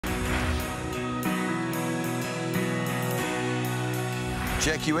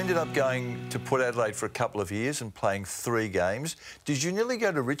Jack, you ended up going to Port Adelaide for a couple of years and playing 3 games. Did you nearly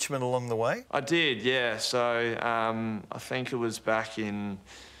go to Richmond along the way? I did, yeah. So I think it was back in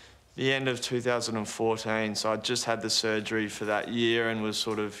the end of 2014. So I just had the surgery for that year and was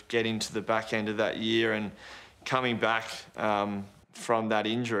sort of getting to the back end of that year and coming back from that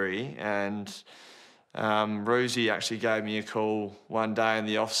injury. And Roosie actually gave me a call one day in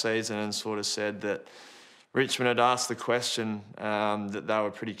the off-season and sort of said that Richmond had asked the question that they were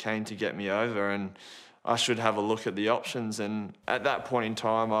pretty keen to get me over and I should have a look at the options. And at that point in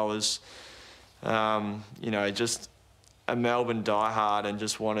time, I was, just a Melbourne diehard and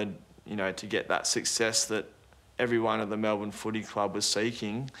just wanted, to get that success that everyone at the Melbourne Footy Club was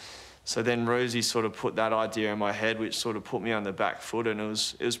seeking. So then Roosie sort of put that idea in my head, which sort of put me on the back foot, and it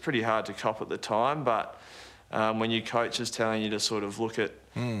was pretty hard to cop at the time. But when your coach is telling you to sort of look at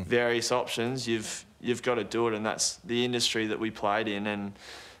various options, you've got to do it, and that's the industry that we played in. And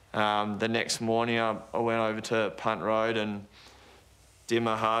the next morning I went over to Punt Road, and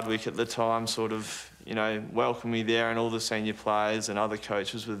Dimmer Hardwick at the time sort of, welcomed me there, and all the senior players and other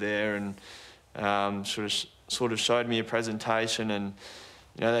coaches were there, and sort of showed me a presentation, and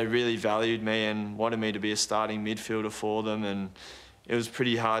they really valued me and wanted me to be a starting midfielder for them, and it was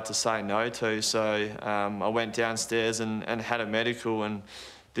pretty hard to say no to. So I went downstairs and had a medical, and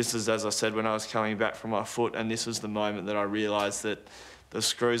this is, as I said, when I was coming back from my foot, and this was the moment that I realised that the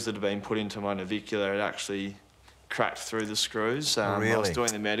screws that had been put into my navicular had actually cracked through the screws. Really? I was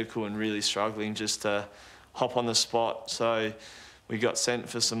doing the medical and really struggling just to hop on the spot. So we got sent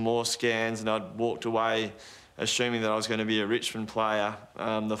for some more scans, and I'd walked away assuming that I was going to be a Richmond player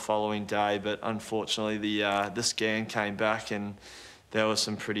the following day, but unfortunately the scan came back and there were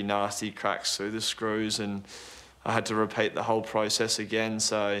some pretty nasty cracks through the screws, and I had to repeat the whole process again.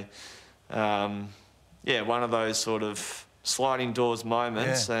 So, one of those sort of sliding doors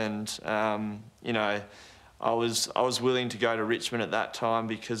moments. Yeah. And, I was willing to go to Richmond at that time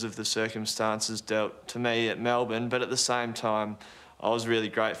because of the circumstances dealt to me at Melbourne, but at the same time, I was really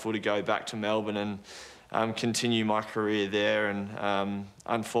grateful to go back to Melbourne and continue my career there. And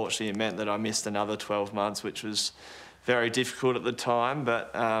unfortunately, it meant that I missed another 12 months, which was very difficult at the time.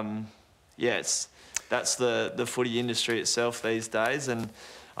 But that's the footy industry itself these days, and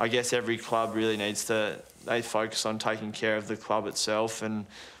I guess every club really they focus on taking care of the club itself and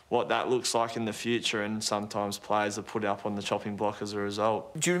what that looks like in the future, and sometimes players are put up on the chopping block as a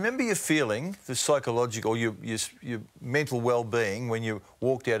result. Do you remember your feeling, the psychological, your mental well-being when you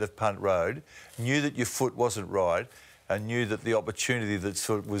walked out of Punt Road, knew that your foot wasn't right, and knew that the opportunity that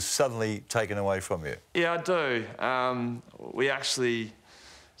sort of was suddenly taken away from you? Yeah, I do.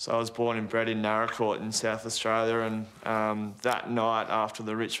 So I was born and bred in Narracourt in South Australia, and that night after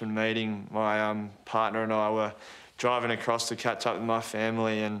the Richmond meeting, my partner and I were driving across to catch up with my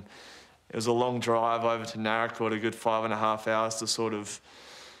family, and it was a long drive over to Narracourt, a good 5.5 hours to sort of,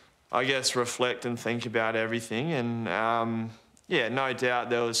 I guess, reflect and think about everything. And no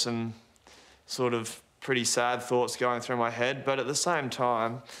doubt there was some sort of pretty sad thoughts going through my head, but at the same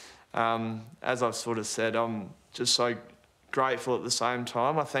time, as I've sort of said, I'm just so grateful at the same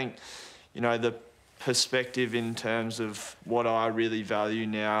time. I think, the perspective in terms of what I really value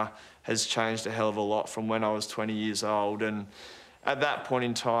now has changed a hell of a lot from when I was 20 years old. And at that point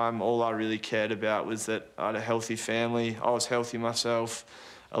in time, all I really cared about was that I had a healthy family. I was healthy myself,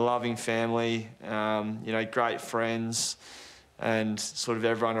 a loving family, great friends, and sort of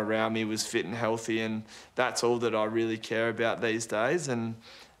everyone around me was fit and healthy, and that's all that I really care about these days. And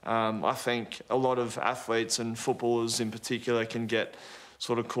I think a lot of athletes and footballers in particular can get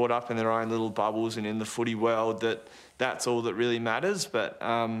sort of caught up in their own little bubbles and in the footy world that's all that really matters. But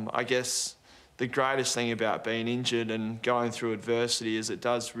I guess the greatest thing about being injured and going through adversity is it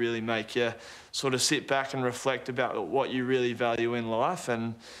does really make you sort of sit back and reflect about what you really value in life.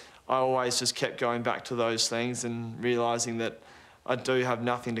 And I always just kept going back to those things and realising that I do have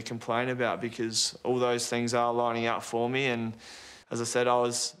nothing to complain about because all those things are lining up for me. And as I said,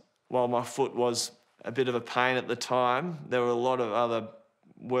 while my foot was a bit of a pain at the time, there were a lot of other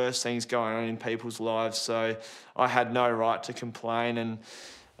worse things going on in people's lives, so I had no right to complain. And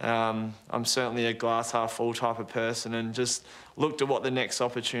I'm certainly a glass half full type of person, and just looked at what the next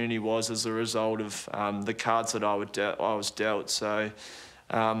opportunity was as a result of the cards that I was dealt. So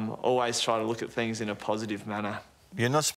always try to look at things in a positive manner. You're not